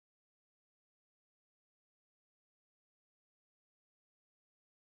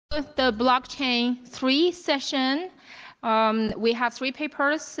The blockchain 3 session. We have 3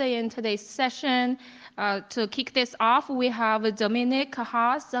 papers in today's session. To kick this off, we have Dominik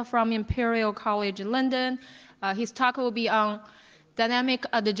Harz from Imperial College London. His talk will be on dynamic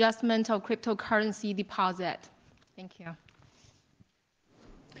adjustment of cryptocurrency deposit. Thank you.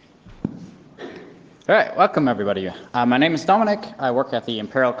 All right, welcome everybody. My name is Dominik. I work at the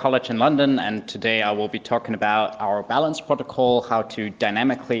Imperial College in London, and today I will be talking about our balance protocol, how to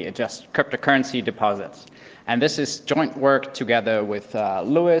dynamically adjust cryptocurrency deposits. And this is joint work together with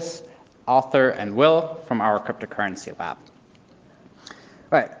Lewis, Arthur, and Will from our cryptocurrency lab.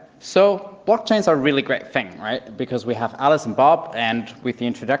 Right, so blockchains are a really great thing, right? Because we have Alice and Bob, and with the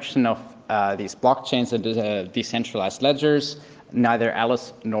introduction of these blockchains and decentralized ledgers, neither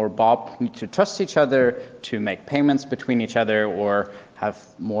Alice nor Bob need to trust each other to make payments between each other or have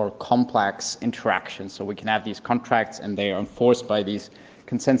more complex interactions. So we can have these contracts and they are enforced by these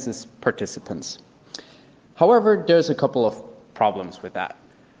consensus participants. However, there's a couple of problems with that,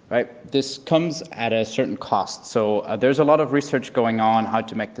 right? This comes at a certain cost. So there's a lot of research going on how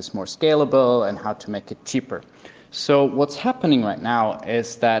to make this more scalable and how to make it cheaper. So what's happening right now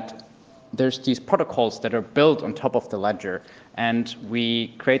is that there's these protocols that are built on top of the ledger, and we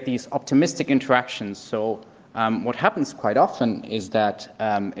create these optimistic interactions. So what happens quite often is that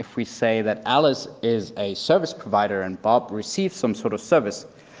if we say that Alice is a service provider and Bob receives some sort of service,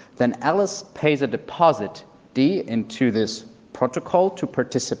 then Alice pays a deposit, D, into this protocol to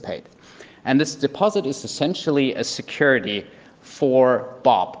participate. And this deposit is essentially a security for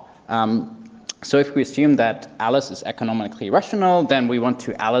Bob. So if we assume that Alice is economically rational, then we want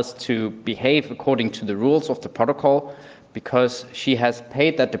Alice to behave according to the rules of the protocol because she has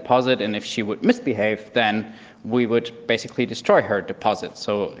paid that deposit, and if she would misbehave, then we would basically destroy her deposit.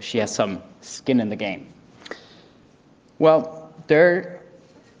 So she has some skin in the game. Well,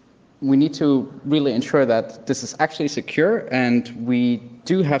 we need to really ensure that this is actually secure, and we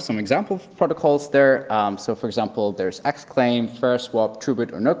do have some example protocols there. So for example, there's Xclaim, FairSwap,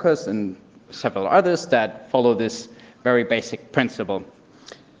 TrueBit, or Nocus, and several others that follow this very basic principle.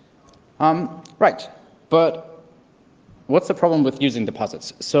 Right, but what's the problem with using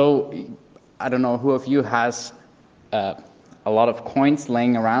deposits? So I don't know who of you has a lot of coins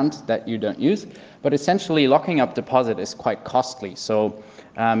laying around that you don't use, but essentially locking up deposit is quite costly. So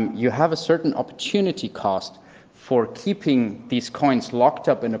you have a certain opportunity cost for keeping these coins locked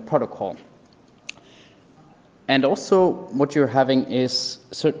up in a protocol. And also what you're having is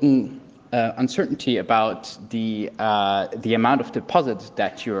certain uncertainty about the amount of deposit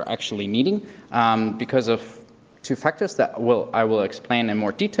that you're actually needing because of 2 factors that I will explain in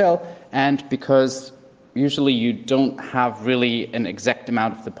more detail, and because usually you don't have really an exact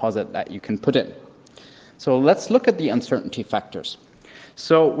amount of deposit that you can put in. So let's look at the uncertainty factors.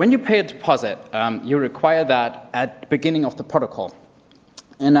 So when you pay a deposit, you require that at the beginning of the protocol.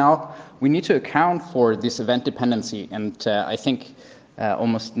 And now we need to account for this event dependency, and I think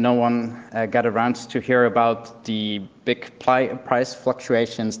almost no one got around to hear about the big price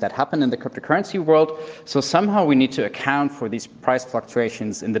fluctuations that happen in the cryptocurrency world. So somehow we need to account for these price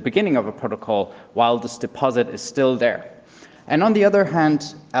fluctuations in the beginning of a protocol while this deposit is still there. And on the other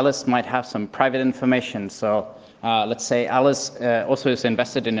hand, Alice might have some private information. So let's say Alice also is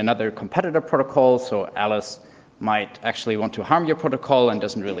invested in another competitor protocol. So Alice might actually want to harm your protocol and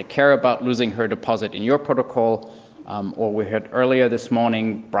doesn't really care about losing her deposit in your protocol. Or we heard earlier this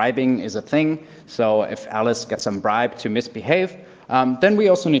morning, bribing is a thing. So if Alice gets some bribe to misbehave, then we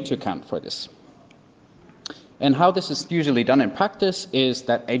also need to account for this. And how this is usually done in practice is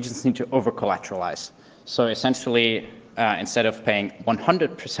that agents need to over-collateralize. So essentially, instead of paying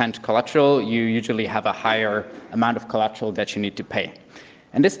 100% collateral, you usually have a higher amount of collateral that you need to pay.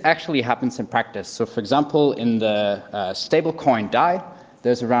 And this actually happens in practice. So for example, in the stablecoin DAI,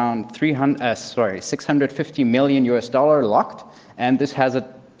 there's around 650 million US dollar locked, and this has a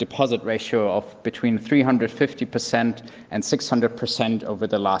deposit ratio of between 350% and 600% over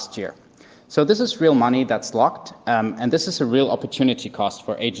the last year. So this is real money that's locked, and this is a real opportunity cost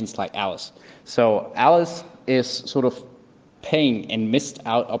for agents like Alice. So Alice is sort of paying in missed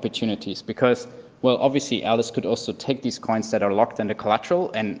out opportunities because, well, obviously Alice could also take these coins that are locked in the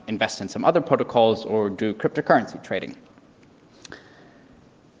collateral and invest in some other protocols or do cryptocurrency trading.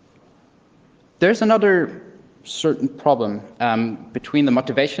 There's another certain problem between the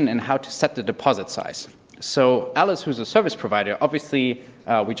motivation and how to set the deposit size. So Alice, who's a service provider, obviously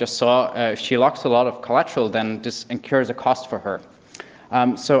we just saw she locks a lot of collateral, then this incurs a cost for her.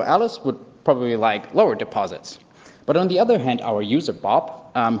 So Alice would probably like lower deposits. But on the other hand, our user Bob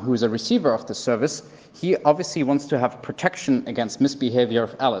who's a receiver of the service, he obviously wants to have protection against misbehavior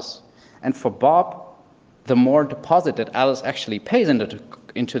of Alice. And for Bob, the more deposit that Alice actually pays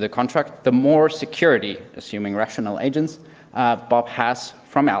into the contract, the more security, assuming rational agents, Bob has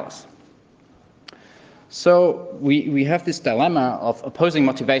from Alice. So we have this dilemma of opposing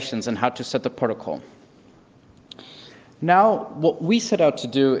motivations and how to set the protocol. Now, what we set out to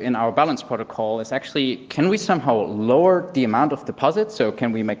do in our balance protocol is actually, can we somehow lower the amount of deposit? So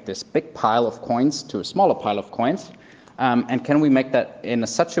can we make this big pile of coins to a smaller pile of coins? And can we make that in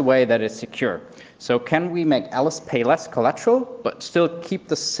such a way that it's secure? So can we make Alice pay less collateral, but still keep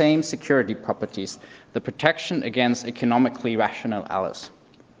the same security properties, the protection against economically rational Alice?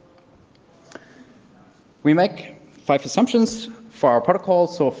 We make 5 assumptions for our protocol.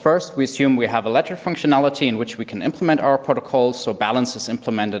 So first, we assume we have a ledger functionality in which we can implement our protocol. So balance is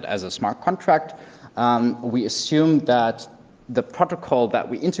implemented as a smart contract. We assume that the protocol that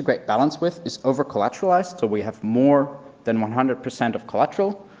we integrate balance with is over-collateralized, so we have more than 100% of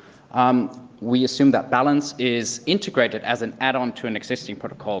collateral. We assume that balance is integrated as an add-on to an existing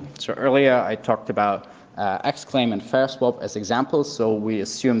protocol. So earlier I talked about Xclaim and FairSwap as examples, so we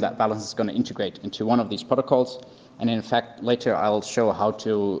assume that balance is going to integrate into one of these protocols. And in fact, later I'll show how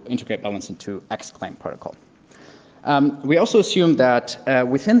to integrate balance into Xclaim protocol. We also assume that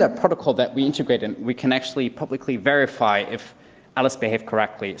within that protocol that we integrate in, we can actually publicly verify if Alice behaved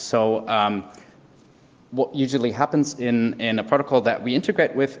correctly. So what usually happens in a protocol that we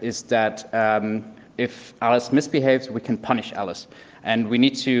integrate with is that if Alice misbehaves, we can punish Alice. And we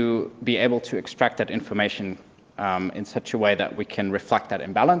need to be able to extract that information in such a way that we can reflect that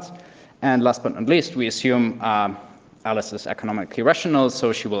imbalance. And last but not least, we assume Alice is economically rational,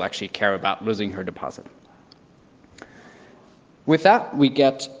 so she will actually care about losing her deposit. With that, we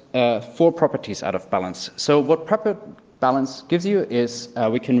get 4 properties out of balance. So what proper balance gives you is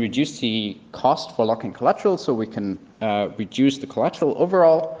we can reduce the cost for locking collateral, so we can reduce the collateral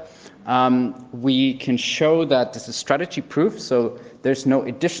overall. We can show that this is strategy proof, so there's no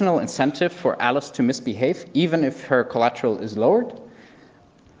additional incentive for Alice to misbehave, even if her collateral is lowered.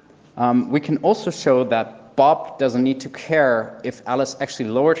 We can also show that Bob doesn't need to care if Alice actually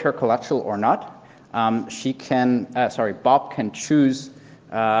lowered her collateral or not. Bob can choose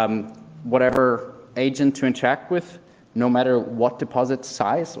whatever agent to interact with, no matter what deposit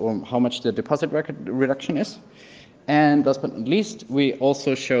size or how much the deposit reduction is. And last but not least, we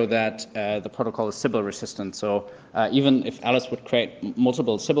also show that the protocol is Sybil resistant. So even if Alice would create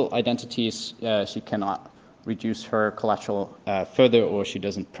multiple Sybil identities, she cannot reduce her collateral further, or she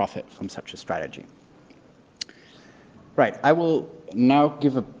doesn't profit from such a strategy. Right, I will now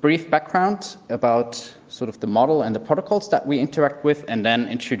give a brief background about sort of the model and the protocols that we interact with, and then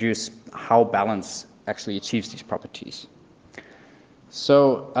introduce how balance actually achieves these properties.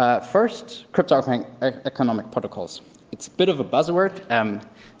 So first, crypto-economic protocols. It's a bit of a buzzword,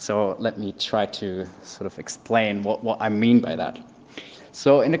 so let me try to sort of explain what I mean by that.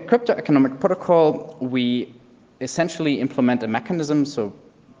 So in a crypto-economic protocol, we essentially implement a mechanism, so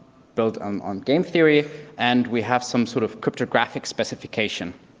built on game theory, and we have some sort of cryptographic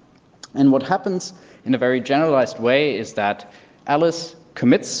specification. And what happens in a very generalized way is that Alice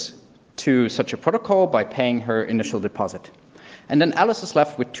commits to such a protocol by paying her initial deposit. And then Alice is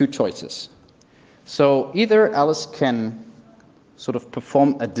left with 2 choices. So either Alice can sort of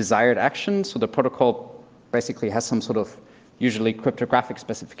perform a desired action, so the protocol basically has some sort of usually cryptographic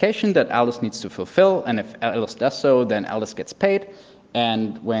specification that Alice needs to fulfill, and if Alice does so, then Alice gets paid,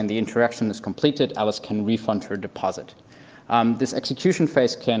 and when the interaction is completed, Alice can refund her deposit. This execution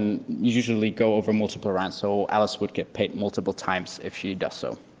phase can usually go over multiple rounds, so Alice would get paid multiple times if she does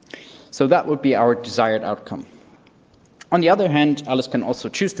so. So that would be our desired outcome. On the other hand, Alice can also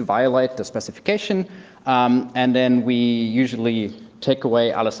choose to violate the specification, and then we usually take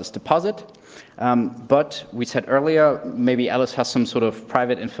away Alice's deposit. But we said earlier, maybe Alice has some sort of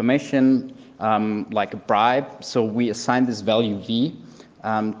private information, like a bribe, so we assign this value V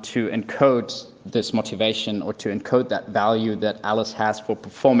to encode this motivation, or to encode that value that Alice has for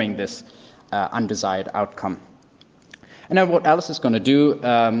performing this undesired outcome. And then what Alice is going to do,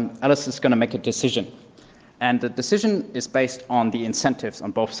 Alice is going to make a decision. And the decision is based on the incentives on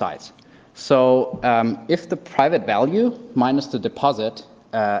both sides. So if the private value minus the deposit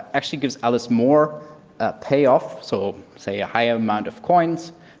actually gives Alice more payoff, so say a higher amount of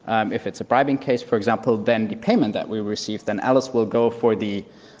coins, if it's a bribing case, for example, then the payment that we receive, then Alice will go for the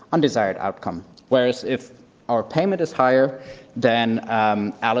undesired outcome. Whereas if our payment is higher, then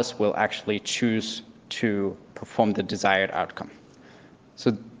Alice will actually choose to perform the desired outcome.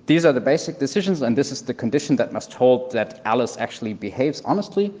 So These are the basic decisions, and this is the condition that must hold that Alice actually behaves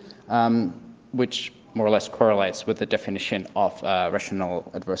honestly, which more or less correlates with the definition of rational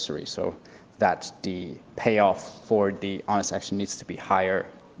adversary, so that the payoff for the honest action needs to be higher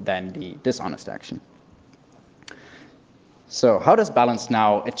than the dishonest action. So how does balance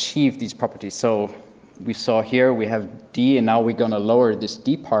now achieve these properties? So we saw here we have D, and now we're going to lower this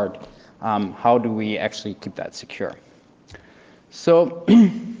D part. How do we actually keep that secure? So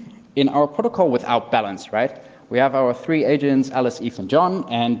in our protocol without balance, right, we have our three agents, Alice, Eve, and John,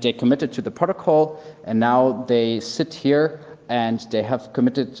 and they committed to the protocol, and now they sit here and they have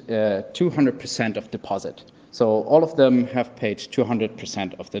committed 200% of deposit. So all of them have paid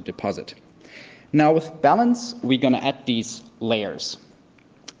 200% of the deposit. Now with balance, we're going to add these layers.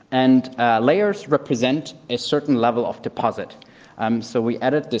 And layers represent a certain level of deposit. So we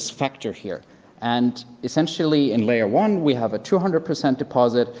added this factor here. And essentially in layer 1, we have a 200%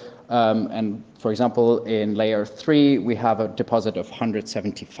 deposit. And for example, in layer 3, we have a deposit of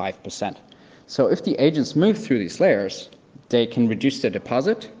 175%. So if the agents move through these layers, they can reduce their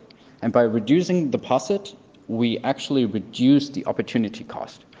deposit. And by reducing the deposit, we actually reduce the opportunity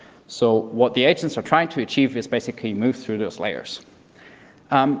cost. So what the agents are trying to achieve is basically move through those layers.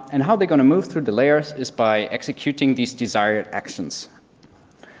 And how they're going to move through the layers is by executing these desired actions.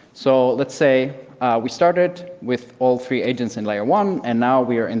 So let's say we started with all three agents in layer 1, and now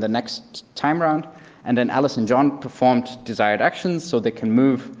we are in the next time round. And then Alice and John performed desired actions, so they can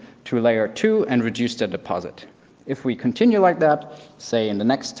move to layer 2 and reduce their deposit. If we continue like that, say in the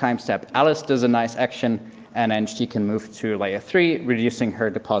next time step, Alice does a nice action, and then she can move to layer 3, reducing her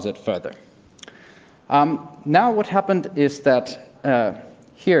deposit further. Now what happened is that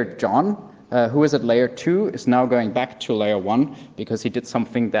here John, who is at layer 2, is now going back to layer 1 because he did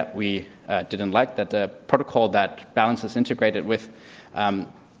something that we didn't like, that the protocol that balance is integrated with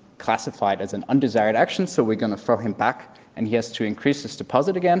classified as an undesired action, so we're going to throw him back, and he has to increase his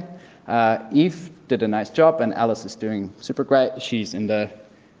deposit again. Eve did a nice job, and Alice is doing super great. She's in the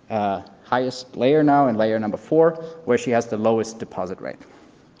highest layer now, in layer number 4, where she has the lowest deposit rate.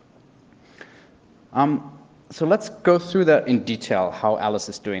 So let's go through that in detail, how Alice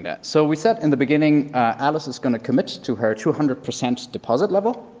is doing that. So we said in the beginning, Alice is going to commit to her 200% deposit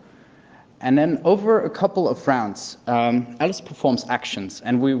level. And then over a couple of rounds, Alice performs actions,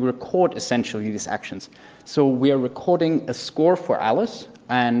 and we record essentially these actions. So we are recording a score for Alice,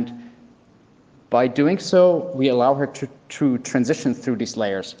 and by doing so, we allow her to transition through these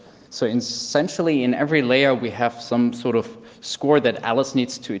layers. So essentially, in every layer, we have some sort of score that Alice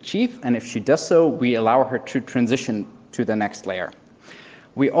needs to achieve, and if she does so, we allow her to transition to the next layer.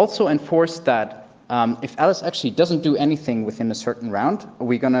 We also enforce that if Alice actually doesn't do anything within a certain round,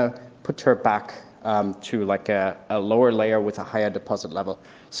 we're going to put her back to like a lower layer with a higher deposit level.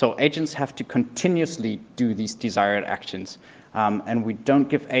 So agents have to continuously do these desired actions, and we don't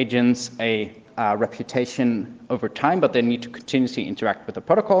give agents a reputation over time, but they need to continuously interact with the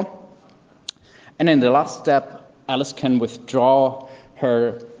protocol. And in the last step, Alice can withdraw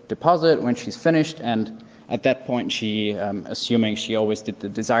her deposit when she's finished, and at that point, she, assuming she always did the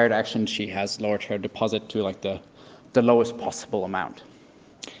desired action, she has lowered her deposit to like the lowest possible amount.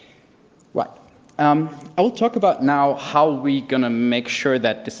 Right. I will talk about now how we're going to make sure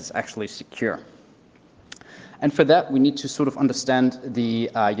that this is actually secure. And for that, we need to sort of understand the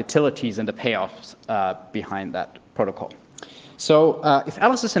utilities and the payoffs behind that protocol. So if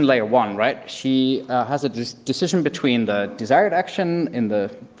Alice is in layer 1, right, she has a decision between the desired action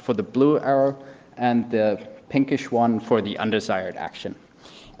for the blue arrow and the pinkish one for the undesired action.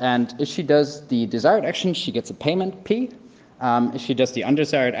 And if she does the desired action, she gets a payment, P. If she does the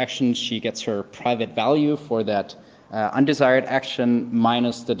undesired action, she gets her private value for that undesired action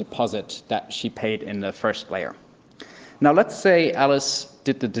minus the deposit that she paid in the first layer. Now let's say Alice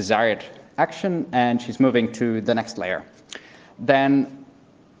did the desired action and she's moving to the next layer. Then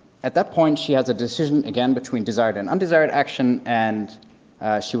at that point she has a decision again between desired and undesired action, and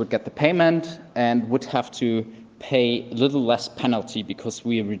she would get the payment and would have to pay a little less penalty because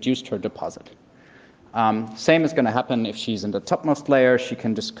we reduced her deposit. Same is going to happen if she's in the topmost layer. She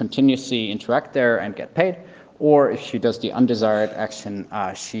can just continuously interact there and get paid. Or if she does the undesired action,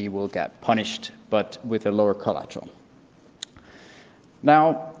 she will get punished, but with a lower collateral.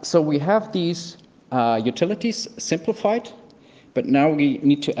 Now, so we have these utilities simplified, but now we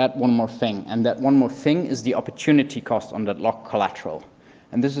need to add one more thing, and that one more thing is the opportunity cost on that locked collateral.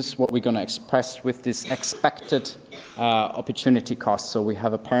 And this is what we're going to express with this expected opportunity cost. So we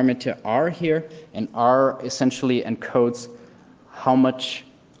have a parameter R here, and R essentially encodes how much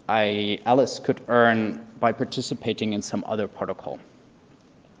Alice could earn by participating in some other protocol.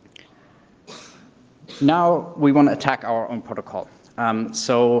 now we want to attack our own protocol.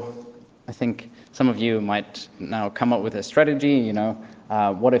 So I think some of you might now come up with a strategy,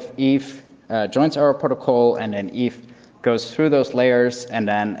 what if Eve joins our protocol and then Eve goes through those layers and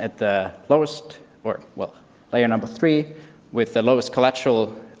then at the lowest, layer number 3 with the lowest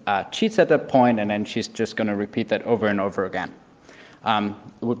collateral cheats at that point, and then she's just going to repeat that over and over again. It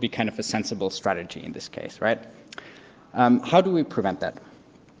would be kind of a sensible strategy in this case, right? How do we prevent that?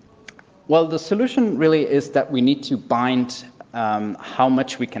 Well, the solution really is that we need to bind how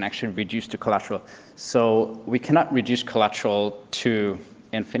much we can actually reduce to collateral. So we cannot reduce collateral to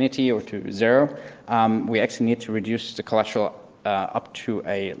infinity or to 0. We actually need to reduce the collateral up to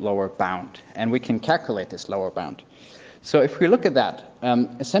a lower bound, and we can calculate this lower bound. So if we look at that,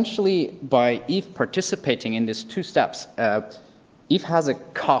 essentially by Eve participating in these 2 steps, Eve has a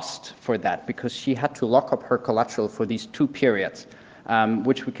cost for that because she had to lock up her collateral for these 2 periods,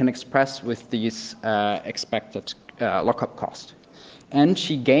 which we can express with these expected lockup cost. And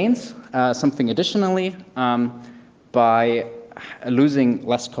she gains something additionally by losing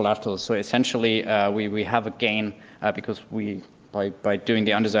less collateral. So essentially we have a gain because by doing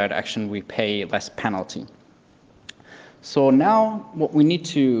the undesired action we pay less penalty. So now what we need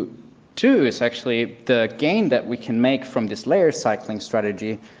to do is actually the gain that we can make from this layer cycling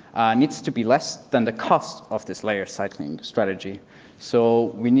strategy needs to be less than the cost of this layer cycling strategy.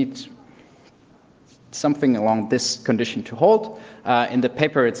 So we need something along this condition to hold. In the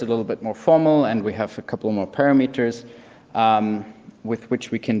paper it's a little bit more formal and we have a couple more parameters with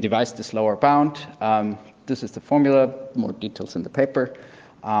which we can devise this lower bound. This is the formula, more details in the paper.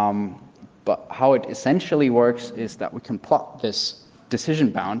 But how it essentially works is that we can plot this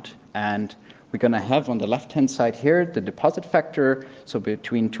decision bound, and we're going to have on the left-hand side here the deposit factor, so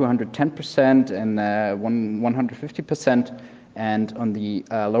between 210% and 150%, and on the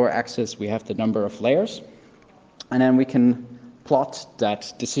lower axis we have the number of layers, and then we can plot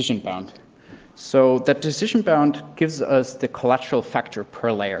that decision bound. So that decision bound gives us the collateral factor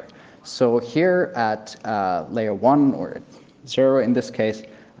per layer. So here at layer 1, or at 0 in this case,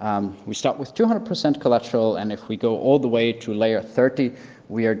 we start with 200% collateral, and if we go all the way to layer 30,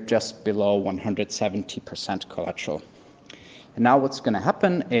 we are just below 170% collateral. And now what's going to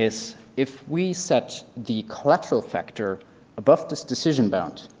happen is if we set the collateral factor above this decision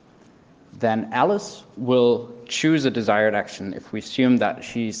bound, then Alice will choose a desired action if we assume that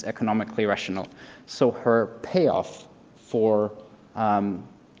she's economically rational. So her payoff for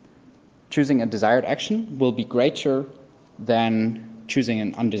choosing a desired action will be greater than choosing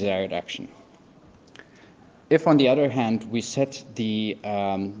an undesired action. If, on the other hand, we set the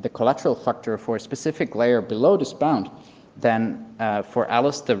collateral factor for a specific layer below this bound, then for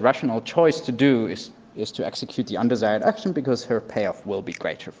Alice, the rational choice to do is to execute the undesired action because her payoff will be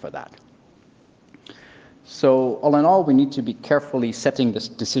greater for that. So all in all, we need to be carefully setting this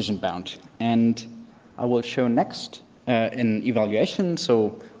decision bound. And I will show next in evaluation.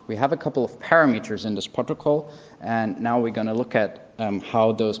 So we have a couple of parameters in this protocol, and now we're going to look at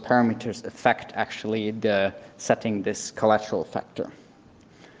how those parameters affect actually the setting this collateral factor.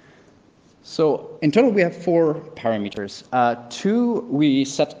 So in total, we have 4 parameters. 2 we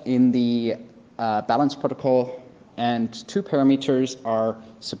set in the balance protocol, and 2 parameters are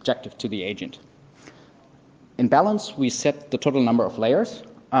subjective to the agent. In balance, we set the total number of layers,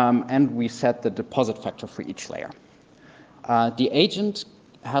 and we set the deposit factor for each layer. The agent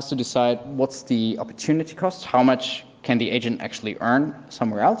has to decide what's the opportunity cost, how much can the agent actually earn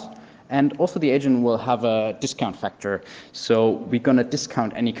somewhere else, and also the agent will have a discount factor. So we're going to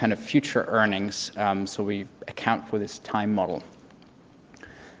discount any kind of future earnings, so we account for this time model.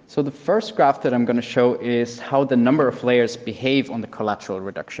 So the first graph that I'm going to show is how the number of layers behave on the collateral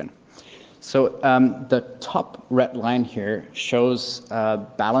reduction. So the top red line here shows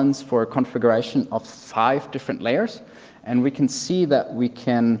balance for a configuration of 5 different layers, and we can see that we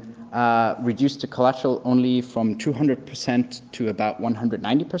can reduce the collateral only from 200% to about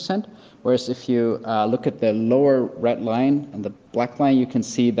 190%, whereas if you look at the lower red line and the black line, you can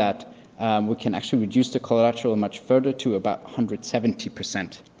see that we can actually reduce the collateral much further to about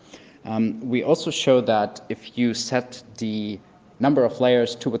 170%. We also show that if you set the number of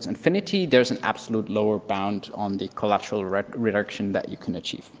layers towards infinity, there's an absolute lower bound on the collateral reduction that you can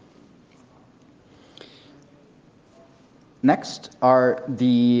achieve. Next are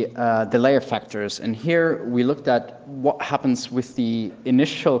the layer factors, and here we looked at what happens with the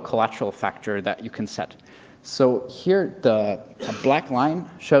initial collateral factor that you can set. So here the black line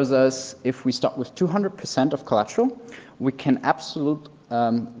shows us if we start with 200% of collateral, we can the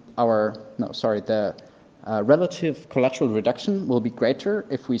relative collateral reduction will be greater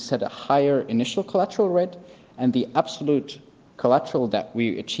if we set a higher initial collateral rate, and the absolute collateral that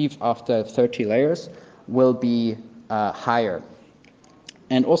we achieve after 30 layers will be higher.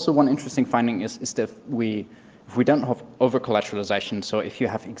 And also one interesting finding is that if we don't have over-collateralization, so if you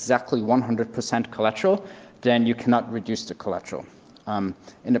have exactly 100% collateral, then you cannot reduce the collateral.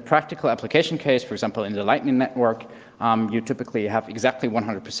 In a practical application case, for example, in the Lightning Network, you typically have exactly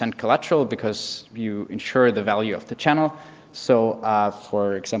 100% collateral because you ensure the value of the channel. So,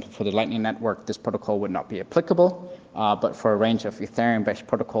 for example, for the Lightning Network, this protocol would not be applicable. But for a range of Ethereum-based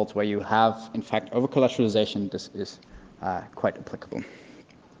protocols where you have, in fact, over-collateralization, this is quite applicable.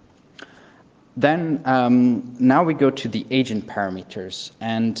 Then now we go to the agent parameters,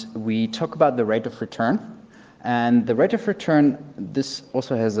 and we talk about the rate of return. And the rate of return, this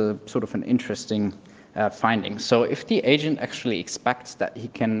also has a sort of an interesting finding. So if the agent actually expects that he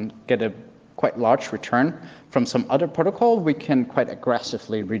can get a quite large return from some other protocol, we can quite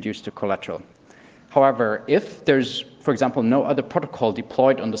aggressively reduce the collateral. However, if there's, for example, no other protocol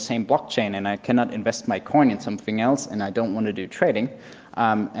deployed on the same blockchain and I cannot invest my coin in something else and I don't want to do trading,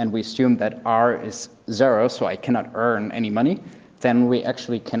 and we assume that R is 0, so I cannot earn any money, then we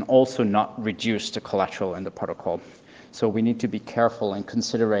actually can also not reduce the collateral in the protocol. So we need to be careful in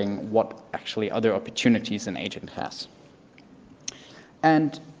considering what actually other opportunities an agent has.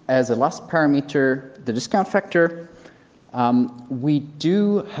 And as a last parameter, the discount factor, we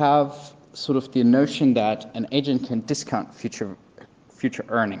do have sort of the notion that an agent can discount future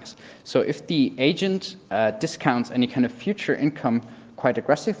earnings. So if the agent discounts any kind of future income quite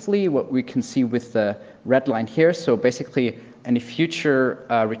aggressively, what we can see with the red line here, so basically any future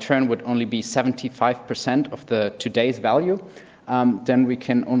return would only be 75% of the today's value, then we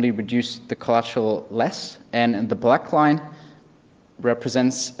can only reduce the collateral less. And the black line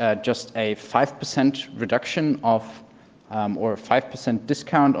represents just a 5% reduction of or 5%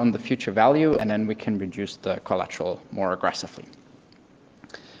 discount on the future value, and then we can reduce the collateral more aggressively.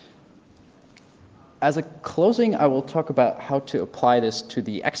 As a closing, I will talk about how to apply this to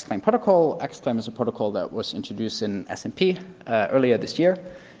the Xclaim protocol. Xclaim is a protocol that was introduced in S&P earlier this year,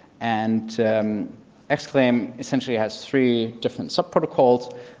 and Xclaim essentially has 3 different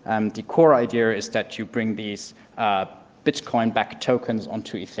subprotocols. The core idea is that you bring these Bitcoin-backed tokens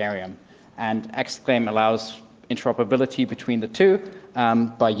onto Ethereum, and Xclaim allows interoperability between the two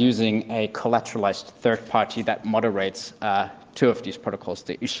by using a collateralized third party that moderates 2 of these protocols,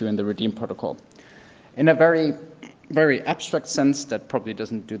 the issue and the redeem protocol. In a very, very abstract sense, that probably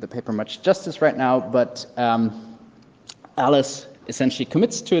doesn't do the paper much justice right now, but Alice essentially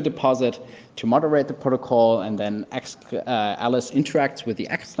commits to a deposit to moderate the protocol, and then Alice interacts with the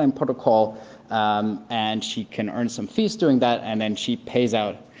Xclaim protocol, and she can earn some fees doing that, and then she pays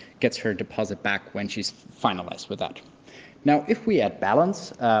out, gets her deposit back when she's finalized with that. Now, if we add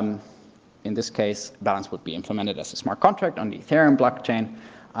balance, in this case, balance would be implemented as a smart contract on the Ethereum blockchain.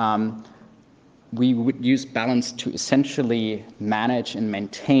 We would use balance to essentially manage and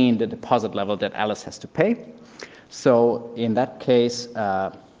maintain the deposit level that Alice has to pay. So in that case,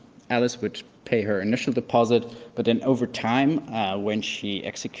 Alice would pay her initial deposit, but then over time, when she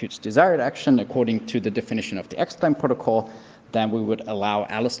executes desired action according to the definition of the Xclaim protocol, then we would allow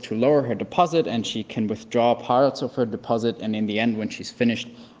Alice to lower her deposit, and she can withdraw parts of her deposit, and in the end, when she's finished,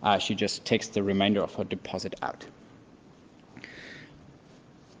 she just takes the remainder of her deposit out.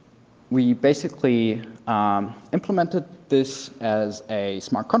 We basically implemented this as a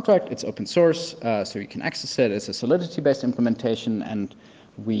smart contract. It's open source, so you can access it. It's a Solidity-based implementation, and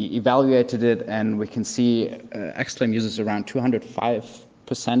we evaluated it, and we can see Xclaim uses around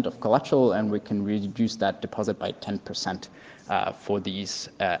 205% of collateral, and we can reduce that deposit by 10% for these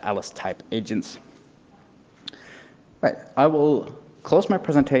Alice-type agents. Right, I will close my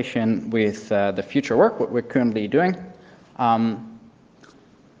presentation with the future work, what we're currently doing.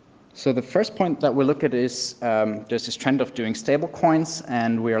 So the first point that we look at is there's this trend of doing stablecoins,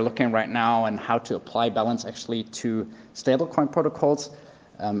 and we are looking right now on how to apply balance actually to stablecoin protocols.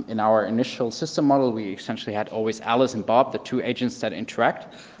 In our initial system model, we essentially had always Alice and Bob, the 2 agents that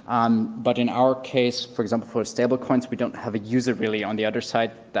interact. But in our case, for example, for stablecoins, we don't have a user really on the other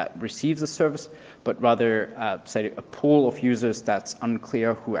side that receives the service, but rather, say, a pool of users that's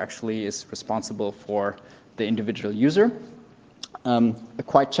unclear who actually is responsible for the individual user. A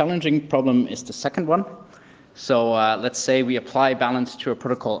quite challenging problem is the second one. So let's say we apply balance to a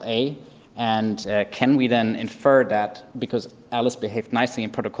protocol A, and can we then infer that because Alice behaved nicely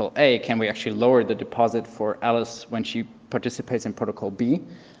in protocol A, can we actually lower the deposit for Alice when she participates in protocol B?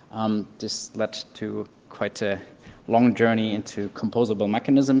 This led to quite a long journey into composable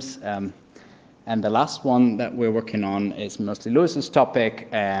mechanisms. And the last one that we're working on is mostly Lewis's topic.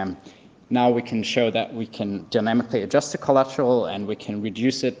 Now we can show that we can dynamically adjust the collateral and we can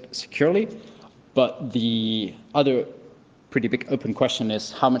reduce it securely. But the other pretty big open question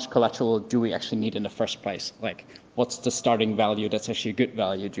is how much collateral do we actually need in the first place? Like, what's the starting value that's actually a good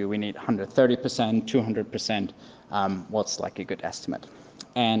value? Do we need 130%, 200%? What's like a good estimate?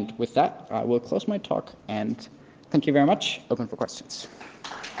 And with that, I will close my talk and thank you very much. Open for questions.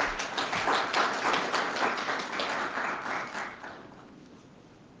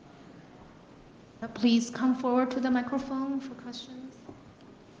 Please come forward to the microphone for questions.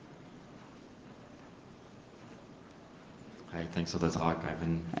 Hi, thanks for the talk.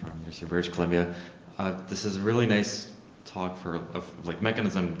 Ivan from University of British Columbia. This is a really nice talk for like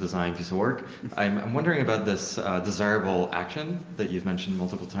mechanism design piece of work. I'm wondering about this desirable action that you've mentioned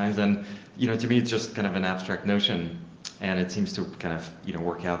multiple times, and to me it's just kind of an abstract notion, and it seems to kind of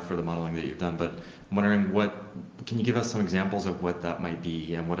work out for the modeling that you've done. But I'm wondering, can you give us some examples of what that might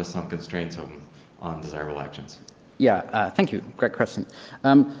be, and what are some constraints on desirable actions? Yeah, thank you. Great question.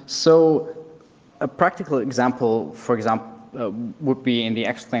 So a practical example, for example, would be in the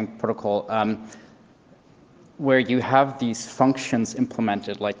X-Claim protocol, where you have these functions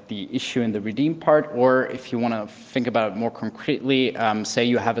implemented, like the issue and the redeem part, or if you want to think about it more concretely, say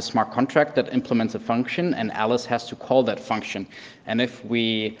you have a smart contract that implements a function and Alice has to call that function. And if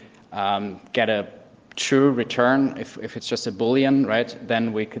we get a true return, if it's just a Boolean, right,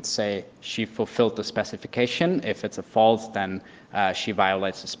 then we could say she fulfilled the specification. If it's a false, then she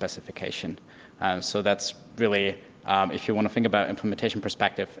violates the specification. So that's really, if you want to think about implementation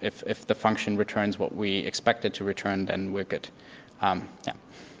perspective, if the function returns what we expect it to return, then we're good. Yeah.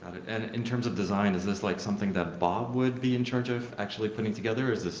 Got it. And in terms of design, is this like something that Bob would be in charge of actually putting together,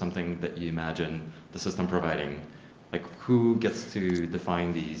 or is this something that you imagine the system providing? Like, who gets to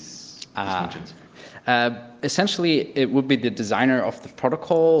define these functions? Essentially, it would be the designer of the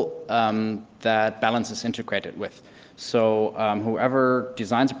protocol that Balance is integrated with. So whoever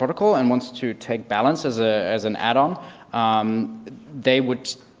designs a protocol and wants to take Balance as an add-on, they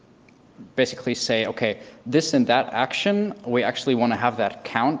would basically say, okay, this and that action, we actually want to have that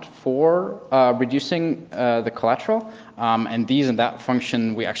count for reducing the collateral, and these and that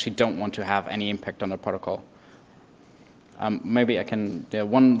function, we actually don't want to have any impact on the protocol. Maybe I can,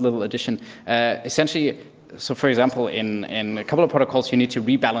 one little addition. Essentially, so for example, in a couple of protocols, you need to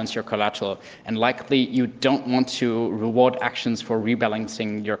rebalance your collateral, and likely you don't want to reward actions for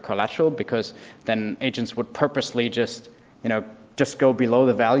rebalancing your collateral, because then agents would purposely just go below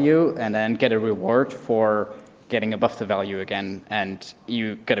the value and then get a reward for getting above the value again. And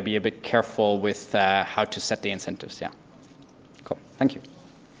you got to be a bit careful with how to set the incentives. Yeah. Cool. Thank you.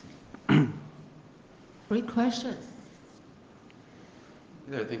 Great question.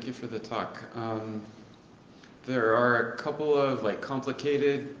 Yeah, thank you for the talk. There are a couple of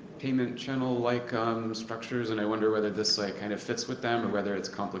complicated payment channel-like structures, and I wonder whether this kind of fits with them or whether it's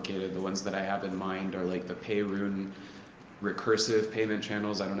complicated. The ones that I have in mind are the Pay-Rune recursive payment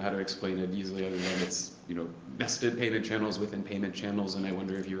channels. I don't know how to explain it easily other than it's nested payment channels within payment channels, and I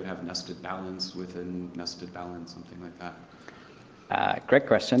wonder if you would have nested balance within nested balance, something like that. Great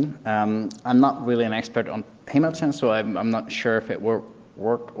question. I'm not really an expert on payment channels, so I'm not sure if it work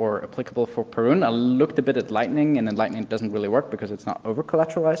or applicable for Perun. I looked a bit at Lightning, and in Lightning it doesn't really work because it's not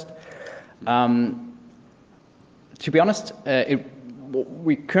over-collateralized. To be honest, what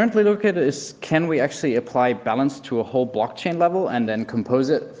we currently look at is, can we actually apply balance to a whole blockchain level and then compose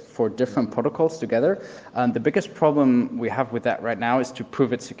it for different protocols together? The biggest problem we have with that right now is to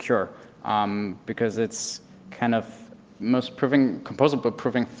prove it secure, because it's kind of most composable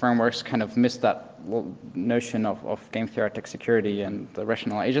proving frameworks kind of miss that notion of game theoretic security and the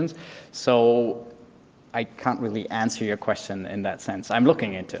rational agents. So I can't really answer your question in that sense. I'm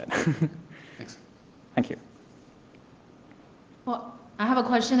looking into it. Thanks. Thank you. Well, I have a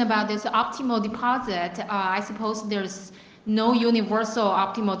question about this optimal deposit. I suppose there's no universal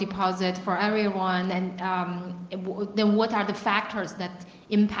optimal deposit for everyone, and then what are the factors that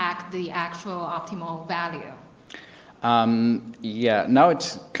impact the actual optimal value? Yeah, now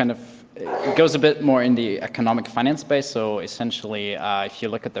it's it goes a bit more in the economic finance space. So essentially, if you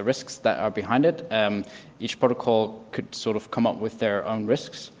look at the risks that are behind it, each protocol could sort of come up with their own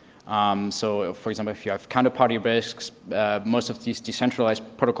risks. So for example, if you have counterparty risks, most of these decentralized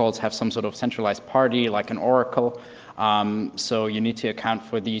protocols have some sort of centralized party like an oracle. So you need to account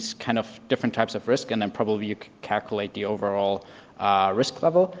for these kind of different types of risk, and then probably you can calculate the overall risk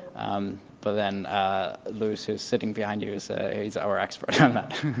level. But then Lewis, who's sitting behind you, he's our expert on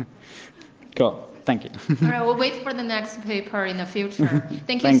that. Cool. Thank you. All right, we'll wait for the next paper in the future.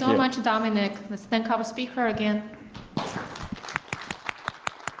 Thank you Thank so you. much, Dominik. Let's thank our speaker again.